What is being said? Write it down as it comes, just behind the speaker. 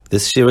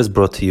This year is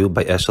brought to you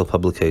by Eshel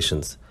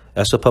Publications.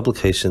 Eshel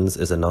Publications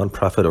is a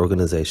non-profit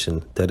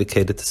organization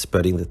dedicated to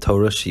spreading the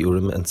Torah,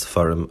 Shiurim, and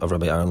Sefarim of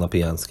Rabbi Aaron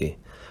Lapiansky.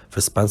 For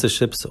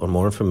sponsorships or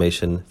more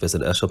information,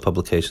 visit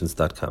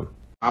eshelpublications.com.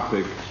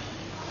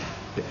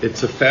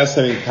 It's a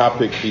fascinating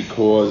topic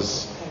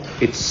because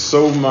it's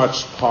so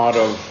much part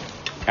of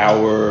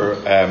our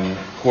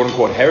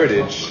quote-unquote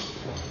heritage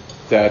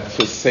that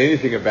to say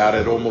anything about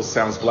it almost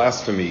sounds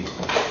blasphemy.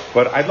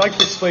 But I'd like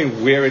to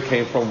explain where it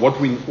came from, what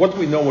we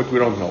know, what we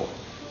don't know,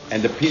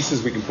 and the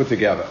pieces we can put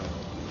together.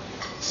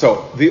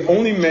 So the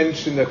only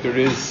mention that there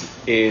is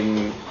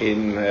in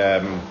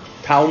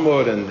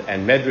Talmud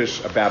and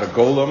Medrash about a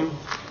golem,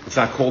 it's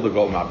not called a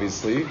golem,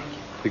 obviously.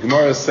 The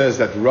Gemara says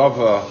that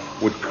Rava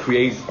would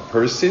create a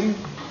person.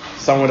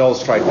 Someone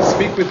else tried to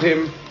speak with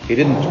him. He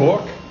didn't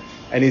talk.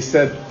 And he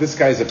said, this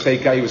guy's a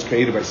fake guy. He was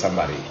created by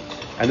somebody.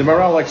 And the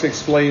Maharal actually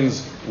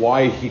explains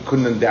why he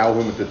couldn't endow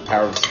him with the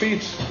power of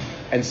speech,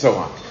 and so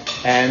on.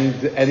 And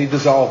he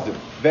dissolved him.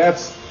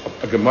 That's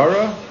a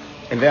Gemara,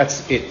 and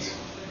that's it.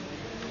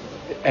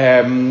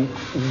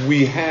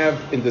 We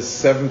have in the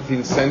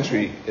 17th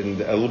century,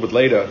 and a little bit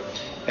later,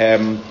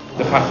 the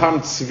Chacham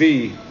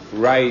Tzvi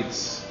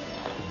writes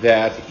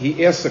that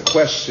he asks a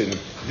question,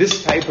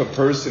 this type of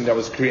person that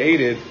was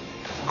created,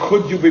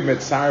 could you be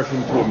metzaref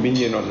him to a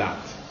minyan or not?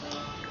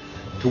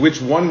 To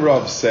which one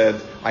Rav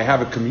said, I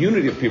have a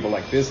community of people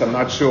like this. I'm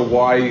not sure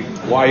why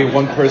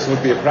one person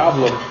would be a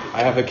problem.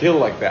 I have a kill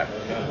like that.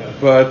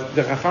 But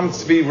the Chacham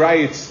Tzvi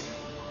writes,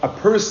 a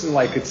person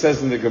like it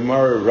says in the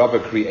Gemara, Rava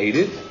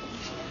created,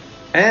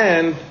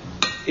 and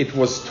it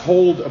was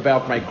told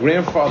about my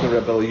grandfather,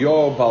 Rebbe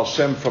Eliyahu Baal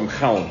Shem from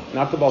Chalm.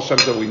 Not the Baal Shem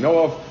that we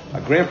know of,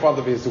 a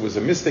grandfather of his who was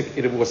a mystic.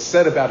 It was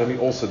said about him, he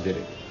also did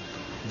it.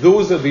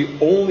 Those are the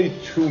only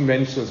two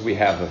mentions we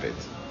have of it.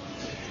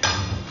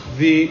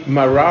 The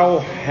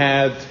Maharal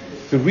had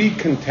three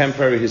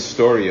contemporary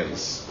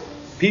historians,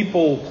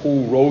 people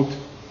who wrote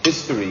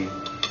history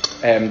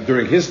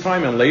during his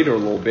time and later a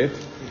little bit.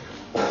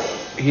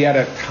 He had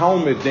a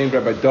Talmud named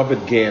Rabbi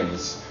David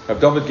Gans. Rabbi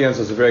David Gans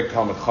was a very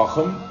Talmud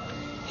Chacham.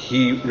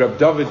 Rabbi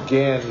David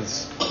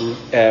Gans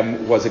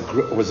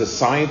was a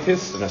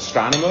scientist, an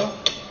astronomer.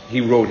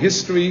 He wrote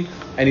history,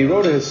 and he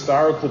wrote a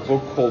historical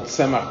book called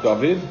Tzemach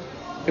David,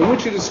 in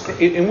which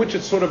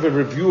it's sort of a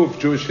review of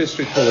Jewish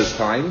history till his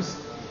times.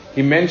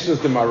 He mentions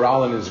the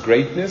Maharal and his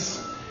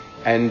greatness,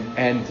 and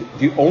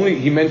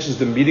he mentions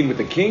the meeting with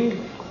the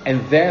king, and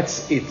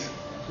that's it.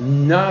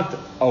 Not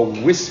a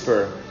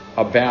whisper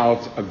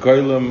about a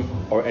golem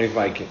or anything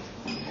like it.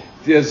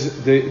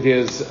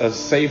 There's a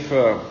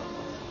sefer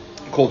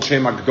called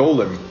Shem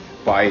HaGdolim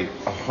by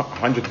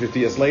 150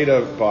 years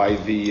later by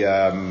the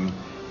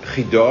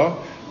Chidah,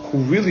 who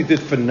really did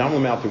phenomenal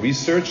amount of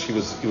research. He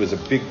was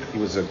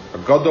a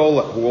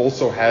gadol who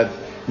also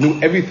knew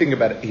everything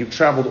about it. He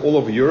traveled all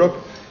over Europe.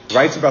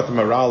 Writes about the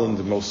Maharal in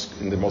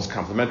the most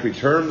complimentary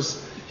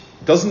terms,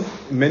 doesn't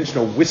mention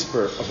a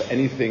whisper of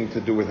anything to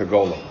do with a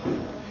golem.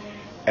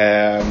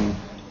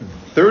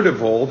 Third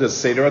of all, there's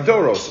Seder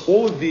Adoros.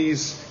 All of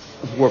these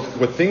were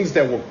things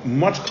that were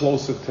much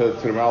closer to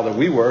the Maharal than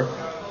we were.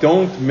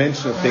 Don't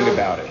mention a thing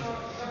about it.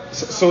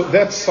 So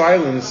that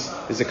silence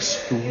is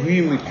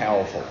extremely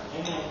powerful.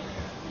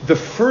 The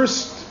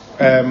first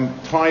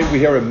time we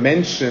hear a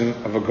mention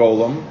of a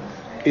golem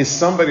is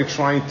somebody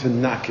trying to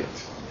knock it.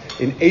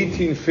 In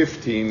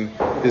 1815,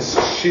 this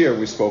Shir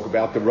we spoke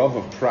about, the Rav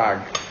of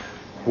Prague,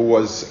 who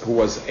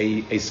was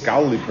a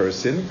scholarly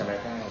person,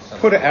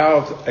 put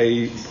out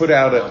a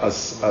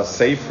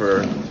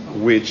sefer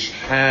which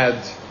had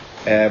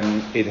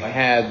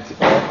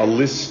a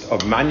list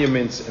of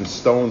monuments and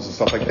stones and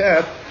stuff like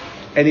that,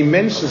 and he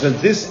mentions, and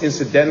this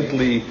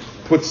incidentally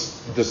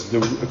puts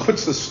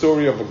the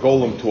story of a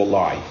golem to a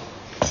lie.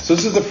 So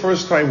this is the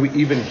first time we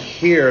even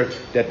hear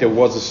that there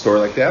was a story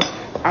like that.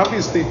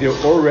 Obviously, there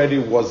already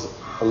was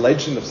a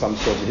legend of some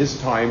sort in his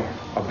time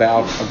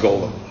about a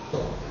golem.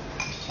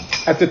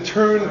 At the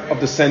turn of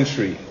the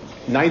century,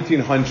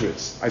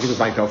 1900s, I think it was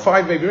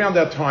 1905, maybe around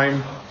that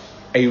time,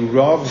 a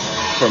Rav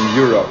from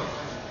Europe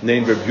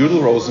named Reb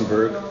Yudel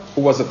Rosenberg,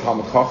 who was a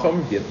Talmud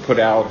Chacham, he had put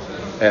out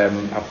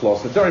Aflos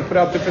Nadar, he put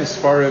out different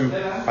Sfarim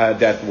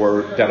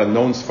that are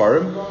known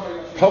Sfarim,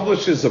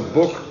 publishes a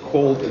book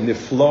called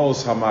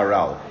Niflos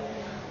HaMaharal,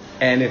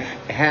 and it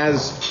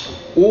has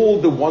all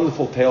the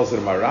wonderful tales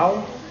of the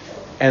Maharal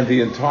and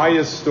the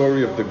entire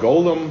story of the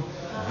golem,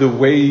 the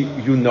way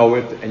you know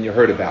it and you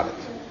heard about it.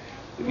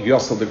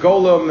 Yossel the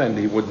golem, and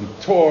he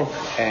wouldn't talk,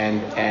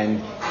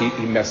 and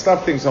he messed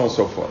up things, and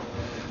so forth.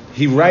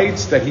 He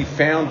writes that he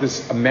found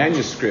a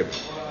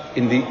manuscript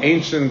in the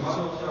ancient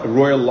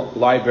Royal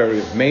Library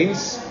of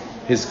Mainz.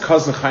 His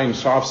cousin Chaim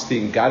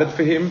Sharfstein got it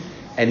for him,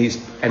 and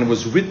it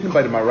was written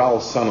by the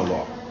Maharal's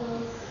son-in-law.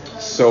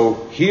 So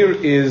here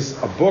is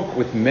a book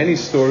with many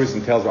stories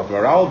and tales about the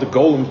Maharal, the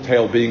golem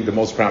tale being the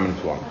most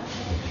prominent one.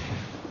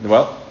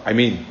 Well, I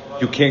mean,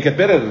 you can't get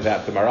better than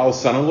that. The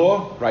Maharal's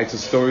son-in-law writes the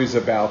stories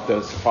about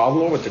the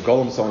father-in-law with the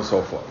golem, so on and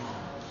so forth.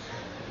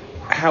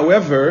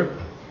 However,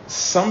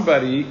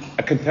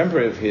 a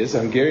contemporary of his, a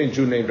Hungarian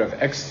Jew named Rav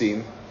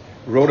Eckstein,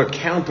 wrote a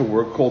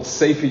counterwork called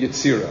Sefer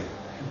Yetzirah,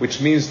 which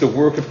means the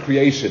work of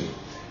creation.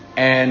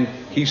 And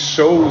he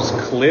shows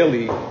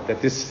clearly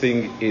that this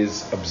thing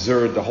is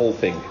absurd, the whole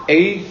thing.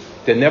 A,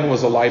 there never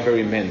was a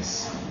library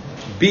mens.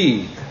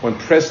 B, when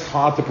pressed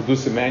hard to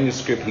produce a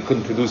manuscript, he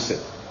couldn't produce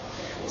it.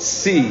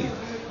 C,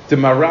 the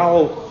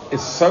Maharal,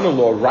 his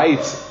son-in-law,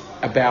 writes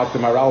about the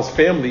Maharal's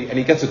family and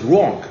he gets it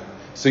wrong.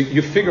 So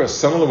you figure a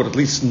son-in-law would at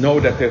least know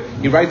that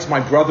he writes my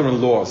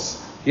brother-in-laws.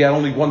 He had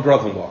only one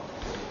brother-in-law.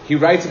 He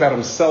writes about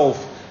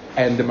himself,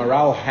 and the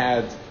Maharal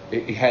had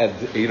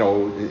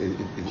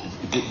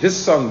this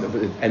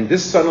son, and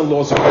this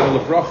son-in-law is a Zechron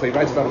Livracha. He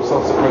writes about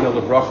himself as a Zechron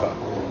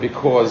Livracha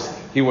because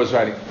he was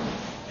writing.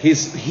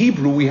 His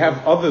Hebrew, we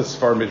have other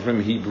Sfarim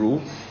from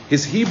Hebrew.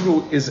 His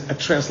Hebrew is a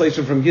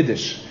translation from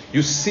Yiddish.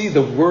 You see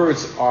the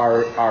words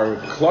are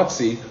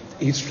klotzi.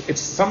 It's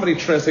somebody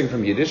translating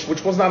from Yiddish,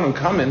 which was not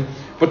uncommon,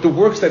 but the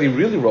works that he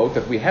really wrote,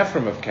 that we have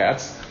from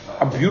Katz,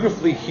 are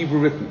beautifully Hebrew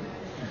written.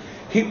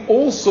 He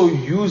also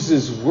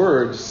uses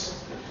words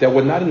that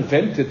were not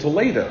invented till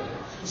later.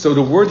 So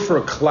the word for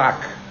a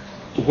clock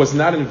was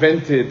not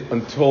invented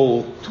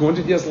until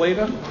 200 years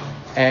later,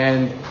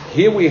 and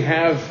here we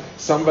have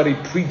somebody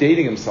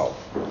predating himself.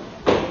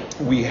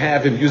 We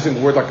have him using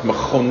a word like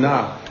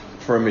mechona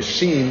for a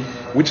machine,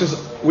 which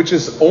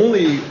is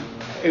only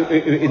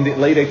in the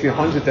late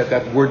 1800s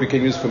that word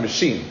became used for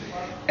machine,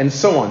 and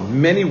so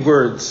on. Many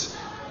words,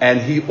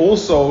 and he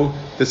also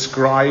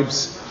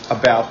describes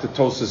about the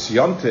Tosas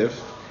Yontif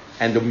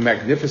and the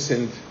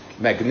magnificent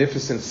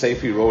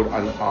sefer he wrote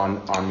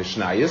on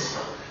Mishnayos.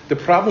 The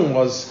problem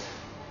was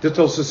the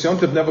Tosas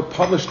Yontif never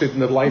published it in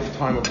the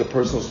lifetime of the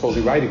person who's supposed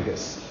to be writing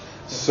this.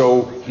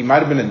 So he might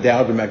have been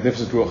endowed with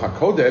magnificent Ruach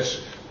HaKodesh,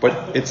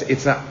 but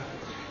it's not.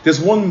 There's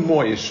one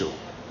more issue.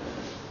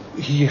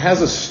 He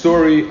has a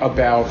story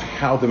about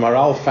how the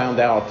Maharal found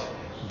out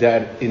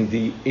that in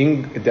the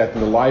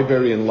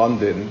library in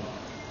London,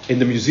 in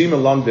the museum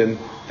in London,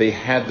 they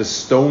had the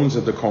stones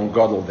of the Kohen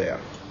Gadol there.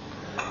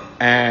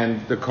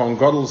 And the Kohen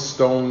Gadol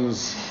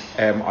stones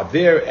are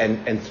there,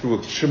 and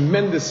through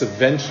tremendous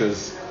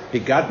adventures, he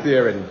got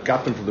there and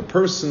got them from the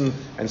person,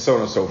 and so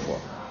on and so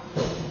forth.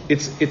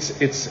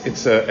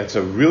 It's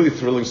a really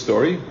thrilling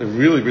story, a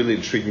really, really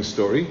intriguing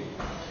story.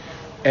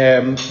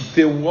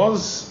 There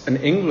was an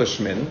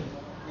Englishman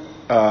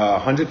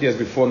 100 years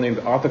before named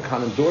Arthur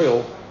Conan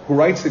Doyle who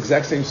writes the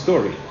exact same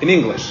story in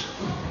English.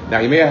 Now,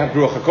 he may have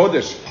Ruach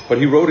HaKodesh, but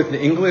he wrote it in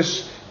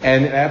English,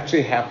 and it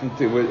actually happened.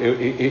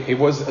 It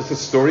was a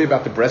story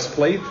about the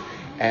breastplate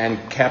and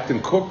Captain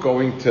Cook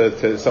going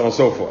to so on and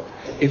so forth.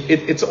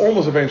 It's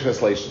almost a variant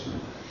translation.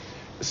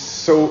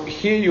 So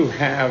here you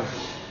have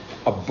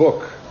a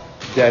book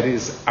that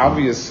is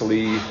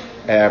obviously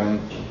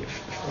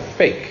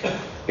fake.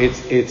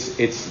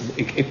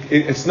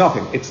 It's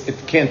nothing.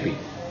 It can't be.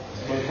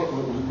 So it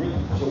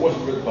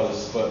wasn't written by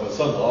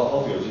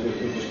son-in-law.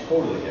 It was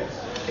quoted, I guess.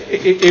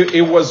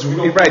 It was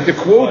right. The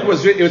quote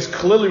was. It was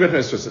clearly written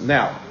as Twisted.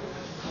 Now,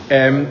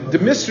 the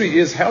mystery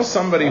is how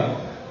somebody.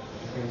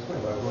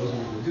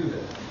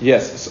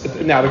 Yes.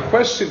 Now the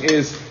question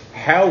is,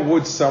 how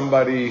would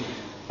somebody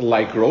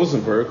like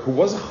Rosenberg, who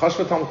was a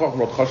Chashva Talmud Chacham,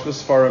 wrote Chashva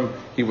Sfarim,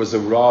 he was a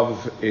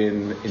Rav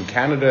in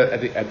Canada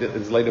at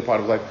his later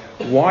part of life.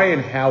 Why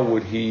and how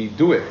would he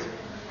do it?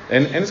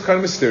 And it's kind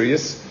of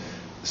mysterious.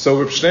 So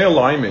Reb Shneur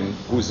Leiman,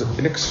 who's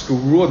an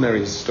extraordinary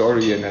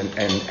historian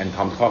and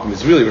Talmud Chacham,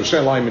 is really, Reb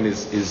Shneur Leiman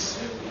is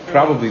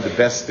probably the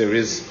best there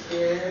is.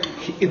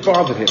 It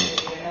bothered him.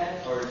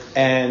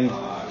 And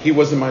he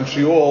was in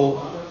Montreal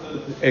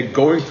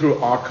going through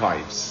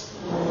archives.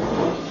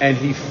 And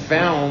he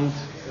found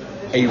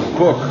a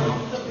book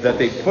that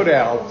they put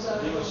out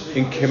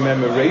in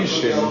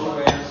commemoration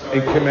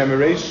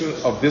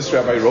of this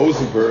Rabbi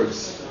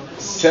Rosenberg's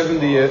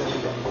 70th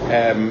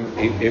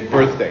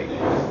birthday.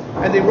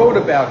 And they wrote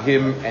about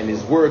him and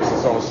his works and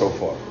so on and so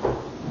forth.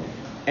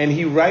 And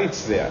he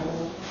writes there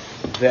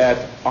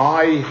that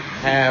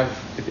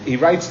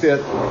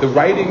the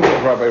writings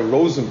of Rabbi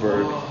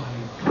Rosenberg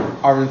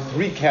are in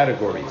three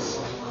categories.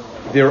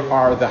 There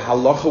are the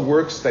halacha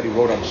works that he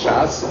wrote on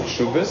Shas and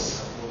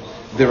Shuvas.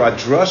 There are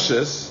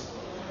drushes,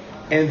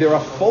 and there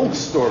are folk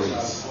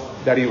stories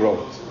that he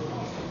wrote.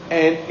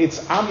 And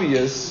it's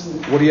obvious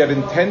what he had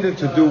intended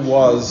to do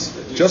was,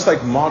 just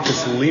like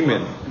Marcus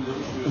Lehman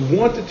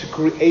wanted to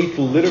create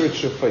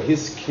literature for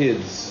his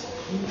kids,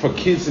 for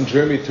kids in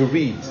Germany to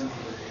read.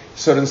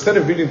 So that instead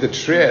of reading the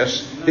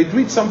trash, they'd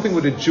read something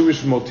with a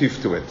Jewish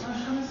motif to it.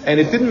 And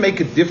it didn't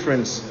make a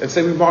difference, let's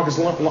say with Marcus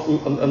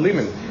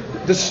Lehman.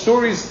 The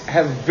stories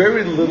have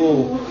very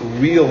little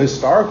real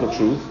historical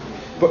truth,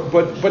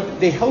 but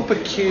they help a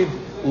kid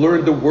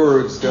learn the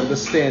words, the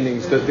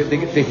understandings,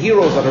 the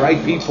heroes are the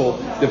right people,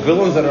 the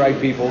villains are the right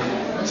people.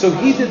 So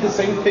he did the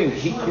same thing.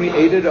 He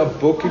created a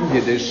book in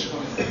Yiddish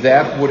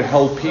that would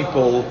help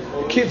people,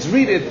 kids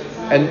read it,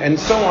 and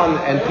so on,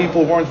 and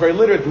people weren't very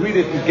literate, read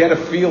it and get a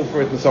feel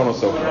for it, and so on and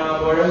so forth.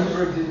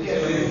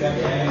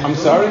 I'm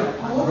sorry?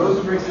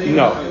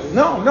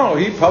 No.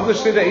 He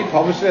published it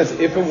as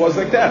if it was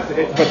like that.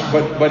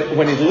 But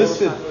when he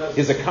listed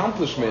his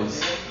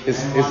accomplishments,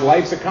 his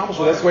life's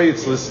accomplishments. That's why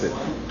it's listed.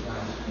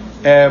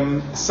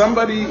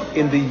 Somebody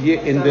in the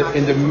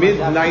mid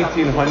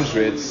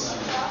 1900s,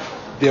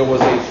 there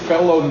was a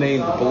fellow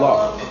named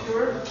Bloch.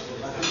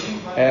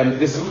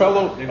 This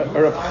fellow,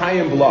 Reb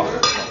Chaim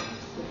Bloch.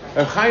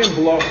 Reb Chaim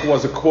Bloch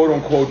was a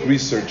quote-unquote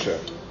researcher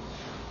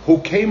who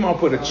came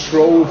up with a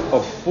trove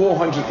of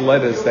 400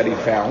 letters that he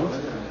found,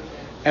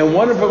 and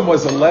one of them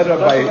was a letter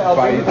by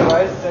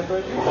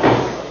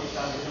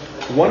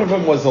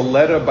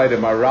the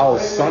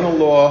Maral's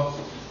son-in-law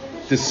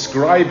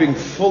describing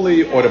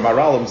fully, or the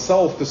Maral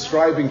himself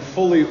describing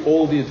fully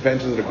all the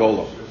adventures of the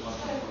Golem.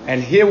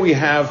 And here we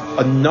have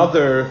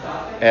another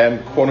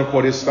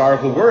quote-unquote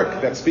historical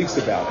work that speaks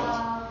about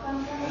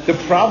it. The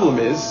problem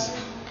is,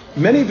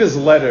 many of his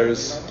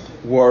letters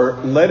were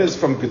letters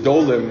from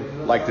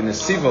Gedolim, like the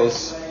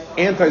Nesivos,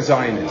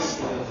 anti-Zionist.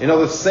 In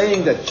other words,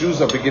 saying that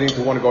Jews are beginning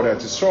to want to go to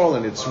Eretz Yisrael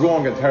and it's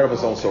wrong and terrible,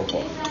 and so on and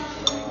so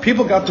forth.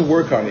 People got to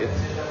work on it,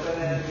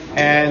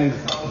 and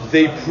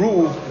they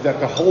proved that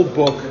the whole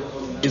book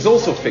is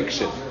also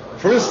fiction.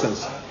 For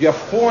instance, you have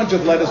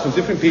 400 letters from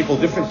different people,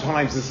 different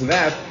times, this and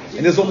that,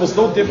 and there's almost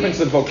no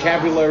difference in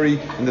vocabulary,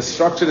 in the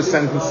structure of the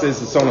sentences,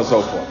 and so on and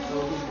so forth.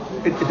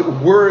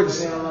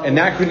 Words,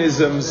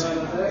 anachronisms,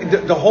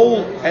 the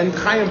whole, and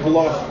Chaim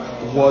Bloch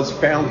was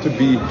found to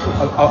be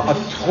a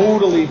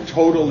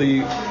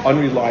totally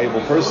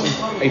unreliable person,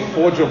 a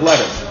forger of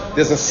letters.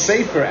 There's a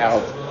sefer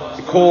out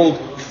called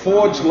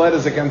Forged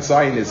Letters Against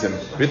Zionism,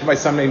 written by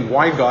someone named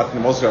Weingarten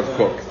and Moshe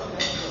Cook.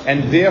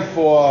 And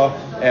therefore,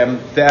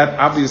 that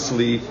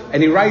obviously,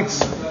 and he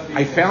writes,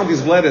 I found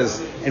these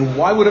letters, and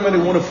why would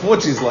anybody want to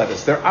forge these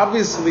letters? They're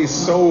obviously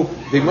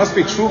they must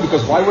be true,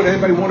 because why would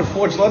anybody want to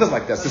forge letters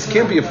like this? This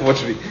can't be a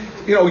forgery.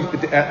 You know,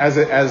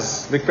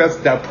 as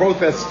Macbeth, that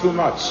protests too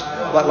much.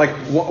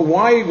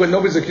 Why, when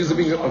nobody's accused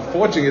of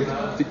forging it,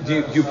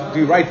 do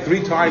you write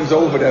 3 times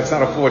over that's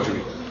not a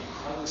forgery?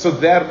 So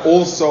that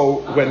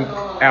also went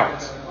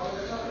out.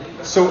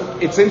 So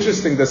it's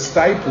interesting, the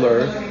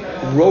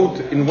Stipler wrote,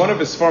 in one of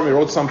his farm, he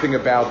wrote something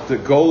about the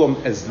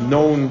Golem as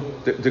known,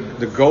 the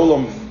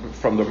Golem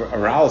from the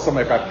Aral,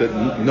 something about the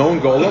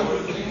known Golem.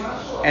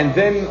 And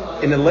then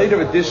in a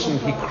later edition,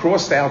 he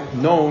crossed out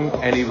known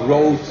and he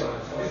wrote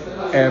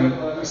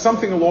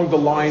something along the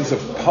lines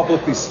of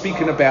publicly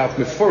speaking about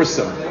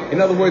Meforsim. In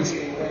other words,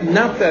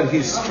 not that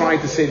he's trying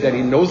to say that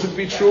he knows it to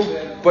be true,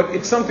 but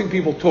it's something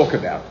people talk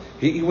about.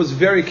 He was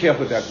very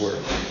careful with that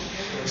word.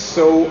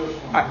 So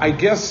I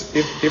guess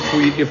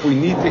if we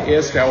need to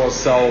ask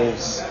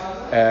ourselves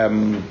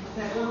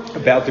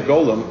about the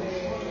Golem,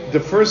 the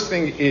first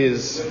thing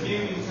is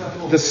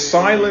the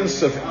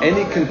silence of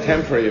any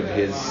contemporary of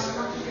his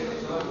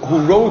who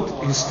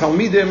wrote his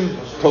Talmidim,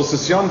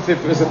 Tosas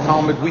Yontif is a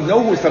Talmud. We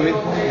know who's Talmud,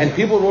 and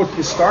people wrote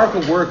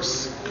historical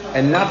works,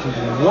 and not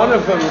one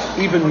of them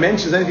even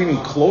mentions anything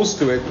close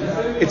to it.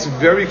 It's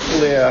very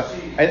clear.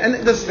 And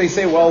this, they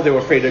say, well, they were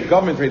afraid of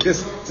government.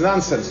 It's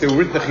nonsense. They were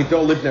written in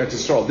Chito, lived in Eretz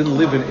Yisrael, didn't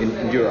live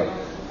in Europe.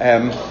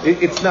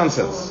 It's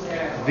nonsense.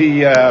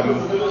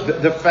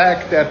 The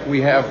fact that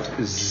we have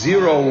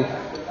zero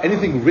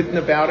anything written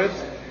about it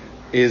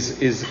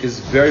is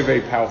very,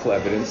 very powerful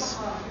evidence.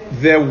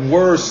 There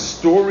were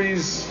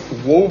stories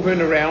woven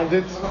around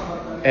it,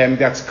 and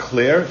that's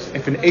clear.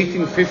 If in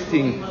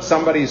 1815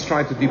 somebody is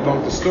trying to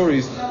debunk the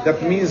stories,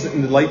 that means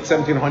in the late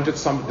 1700s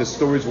some of the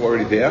stories were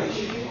already there.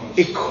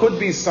 It could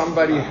be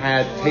somebody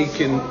had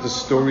taken the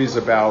stories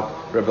about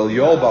Rebbe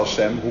Yoel Baal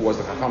Shem, who was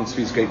the Chacham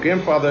Tzvi's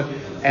great-grandfather,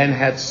 and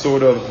had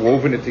sort of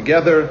woven it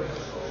together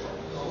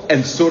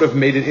and sort of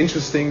made it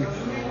interesting.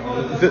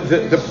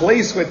 The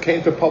place where it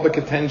came to public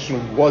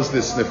attention was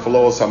this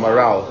Nefilos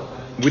HaMaral,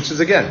 which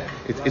is, again,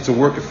 it's a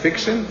work of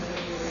fiction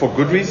for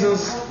good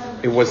reasons.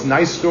 It was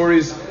nice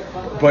stories,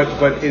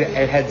 but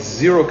it had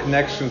zero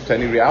connection to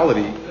any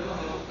reality.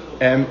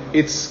 And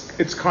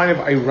it's kind of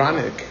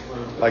ironic.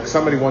 Like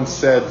somebody once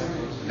said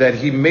that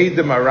he made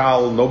the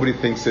Maral, nobody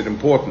thinks it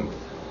important.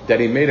 That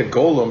he made a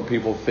Golem,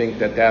 people think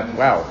that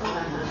wow.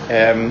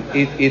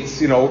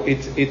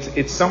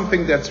 It's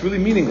something that's really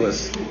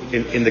meaningless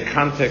in the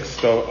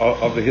context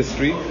of the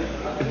history.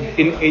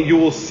 You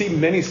will see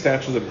many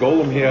statues of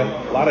Golem here,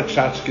 a lot of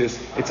tchotchkes.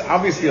 It's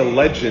obviously a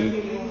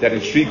legend that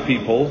intrigues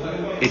people.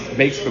 It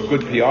makes for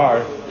good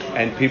PR,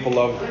 and people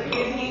love.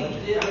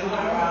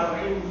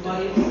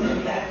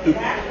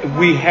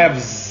 We have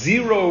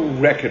zero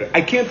record.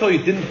 I can't tell you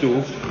it didn't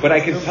do, but I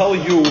can tell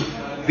you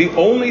the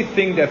only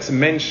thing that's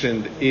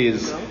mentioned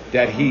is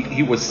that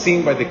he was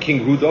seen by the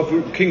King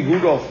Rudolph. King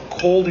Rudolph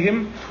called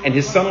him, and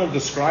his son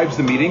describes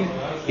the meeting.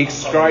 He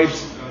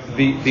describes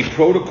the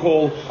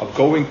protocol of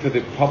going to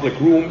the public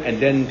room, and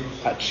then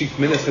a chief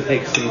minister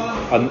takes him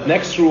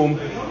next room.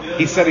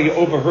 He said he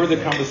overheard the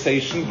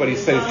conversation, but he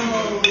says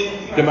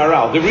the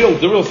Maral, the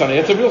real son.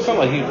 It's a real son.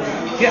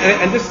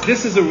 And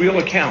this is a real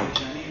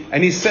account.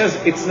 And he says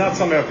it's not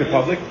something out to the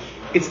public.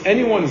 It's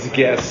anyone's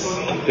guess.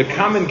 The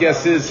common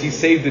guess is he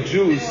saved the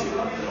Jews.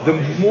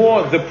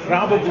 The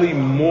probably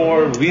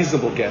more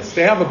reasonable guess.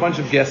 They have a bunch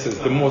of guesses.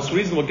 The most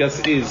reasonable guess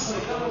is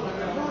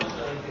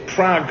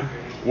Prague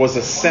was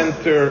a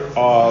center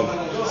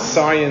of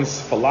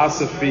science,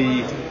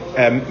 philosophy.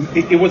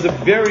 It was a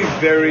very,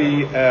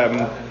 very,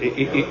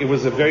 it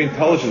was a very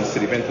intelligent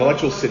city, very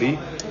intellectual city.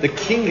 The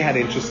king had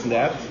interest in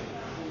that,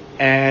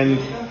 and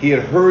he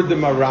had heard the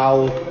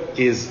Maharal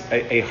is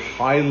a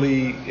high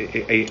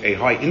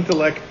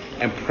intellect,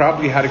 and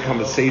probably had a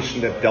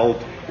conversation that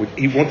dealt with.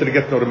 He wanted to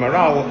get to know the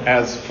Maharal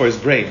as for his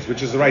brains,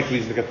 which is the right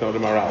reason to get to know the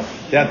Maharal.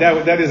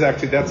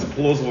 That's a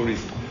plausible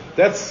reason.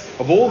 That's,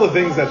 of all the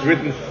things that's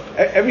written,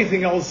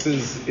 everything else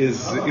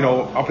is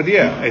up in the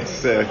air.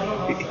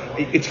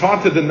 It's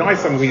hard to deny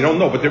something we don't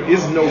know, but there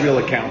is no real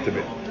account of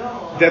it.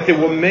 That there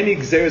were many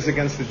gzeres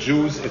against the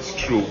Jews, it's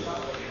true.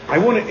 I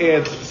want to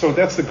add, so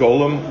that's the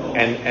golem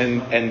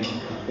and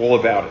all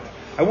about it.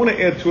 I want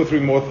to add 2 or 3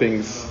 more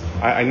things.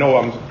 I know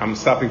I'm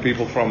stopping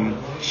people from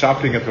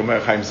shopping at Omer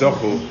Chaim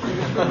Zochu,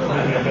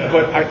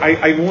 but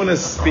I want to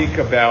speak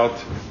about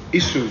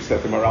issues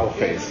that the Maharal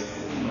faced.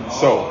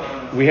 So,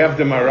 we have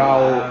the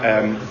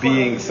Maharal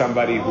being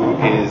somebody who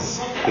is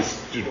this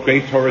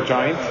great Torah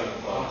giant.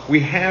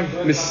 We have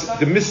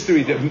the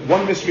mystery.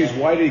 One mystery is,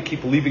 why did he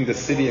keep leaving the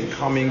city and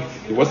coming?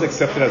 He wasn't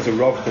accepted as a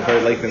Rav till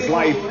very late in his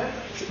life.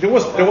 There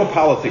were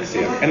politics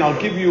here. And I'll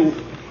give you,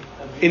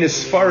 in his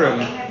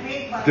Sfarim,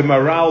 the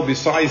Maharal,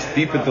 besides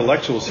deep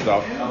intellectual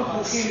stuff,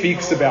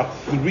 speaks about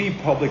 3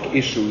 public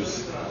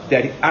issues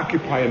that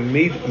occupy and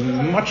made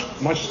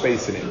much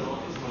space in it.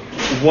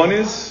 One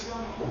is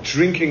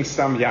drinking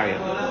stam yayin.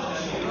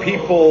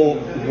 People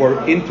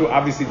were into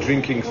obviously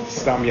drinking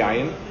stam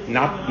yayin,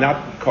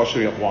 not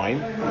kosher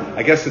wine.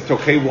 I guess the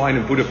Tokay wine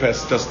in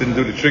Budapest just didn't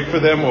do the trick for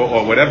them,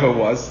 or whatever it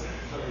was.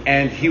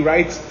 And he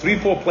writes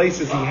 3-4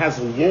 places. He has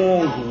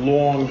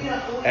long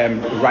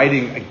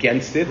writing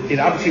against it. It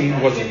obviously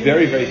was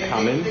very, very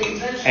common,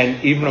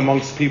 and even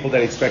amongst people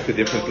that expected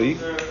differently.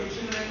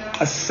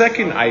 A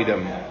second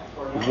item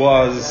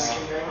was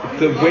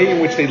the way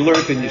in which they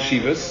learned in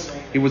yeshivas.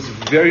 He was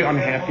very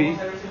unhappy.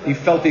 He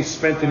felt they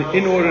spent an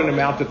inordinate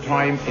amount of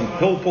time in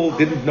Pilpul,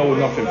 didn't know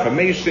enough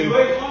information,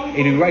 and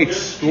he writes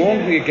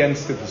strongly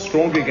against it.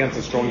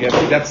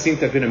 That seemed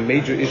to have been a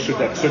major issue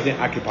that certainly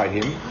occupied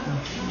him.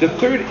 The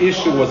third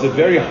issue was a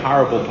very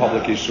horrible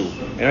public issue,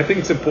 and I think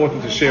it's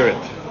important to share it.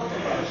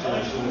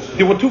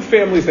 There were 2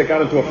 families that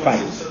got into a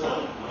fight,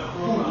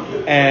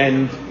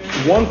 and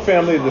one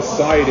family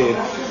decided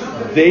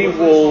they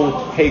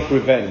will take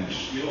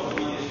revenge.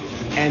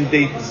 And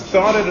they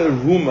started a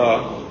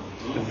rumor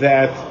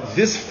that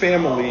this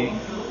family,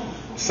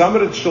 some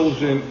of the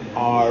children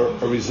are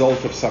a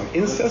result of some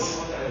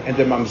incest, and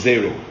they're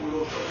mamzerim.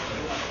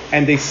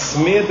 And they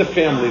smeared the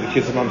family, the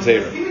kids are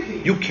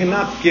mamzerim. You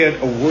cannot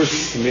get a worse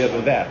smear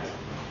than that.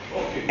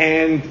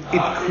 And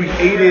it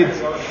created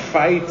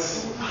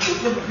fights,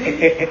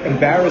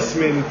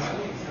 embarrassment.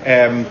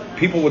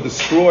 People were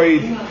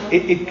destroyed.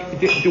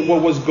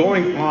 What was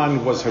going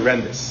on was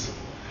horrendous.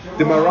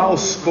 The Maharal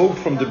spoke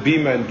from the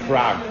Bima in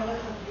Prague.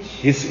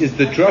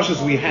 The drushes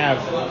we have,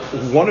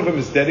 one of them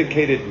is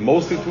dedicated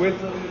mostly to it.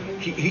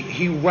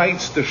 He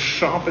writes the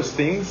sharpest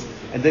things,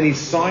 and then he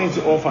signs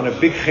off on a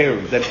big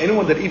cherem that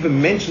anyone that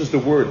even mentions the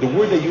word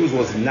they used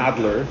was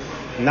nadler.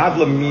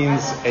 Nadler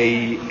means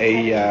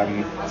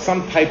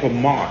some type of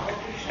mark.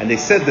 And they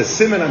said the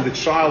siman on the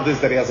child is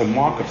that he has a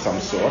mark of some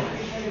sort.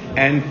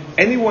 And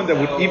anyone that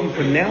would even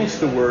pronounce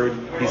the word,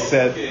 he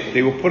said,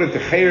 they will put it to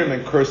cherem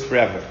and cursed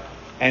forever.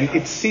 And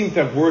it seemed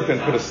to have worked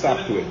and put a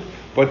stop to it.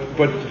 But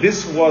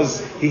this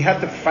was, he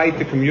had to fight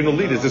the communal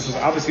leaders. This was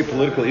obviously a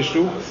political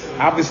issue.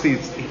 Obviously,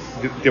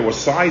 there were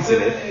sides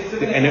in it,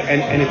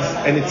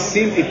 and it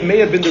seemed, it may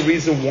have been the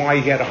reason why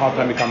he had a hard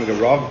time becoming a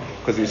Rav,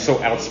 because he was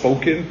so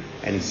outspoken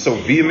and so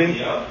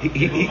vehement.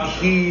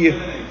 He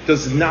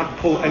does not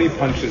pull any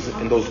punches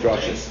in those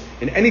drushes.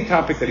 In any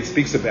topic that he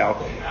speaks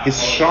about,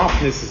 his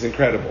sharpness is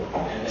incredible.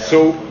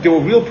 So there were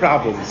real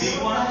problems.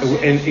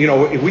 And,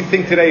 if we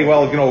think today,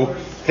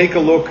 take a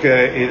look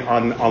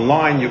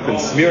online, you can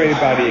smear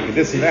anybody, you can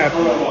this and that.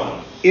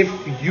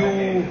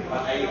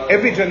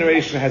 Every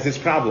generation has its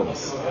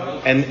problems.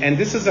 And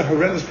this is a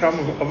horrendous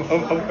problem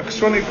of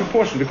extraordinary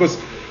proportion, because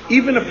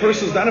even a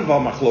person who's not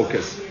involved in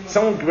machlokas,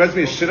 someone read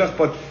me a shidduch,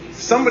 but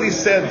somebody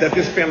said that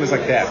this family is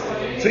like that.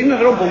 So even if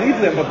I don't believe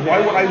them, but why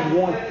would I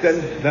want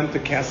them to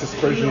cast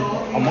aspersion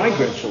on my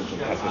grandchildren?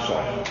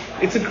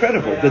 It's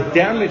incredible. The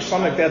damage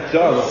something like that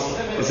does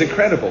is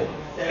incredible.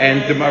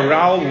 And the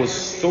Maharal was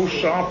so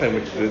sharp and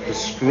with the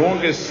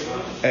strongest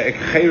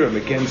cherem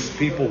against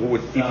people who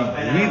would even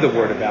read the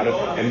word about it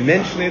and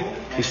mention it.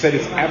 He said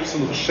it's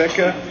absolute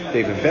sheker.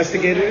 They've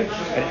investigated it,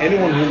 and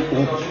anyone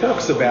who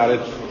talks about it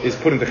is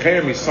put in the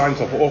cherem. He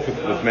signs off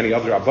with many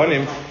other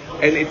Rabbanim,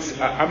 and it's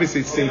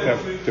obviously it seemed to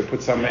have to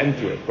put some end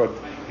to it. But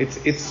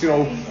it's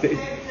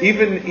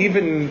even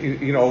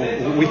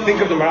we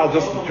think of the Maharal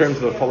just in terms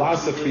of the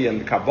philosophy and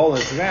the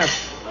Kabbalah and that.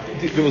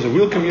 There was a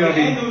real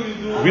community,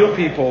 real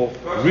people,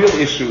 real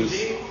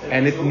issues,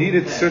 and it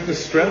needed certain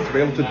strength to be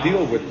able to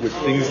deal with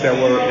things that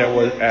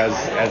were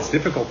as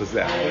difficult as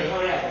that.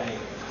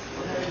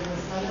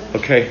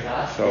 Okay,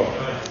 so.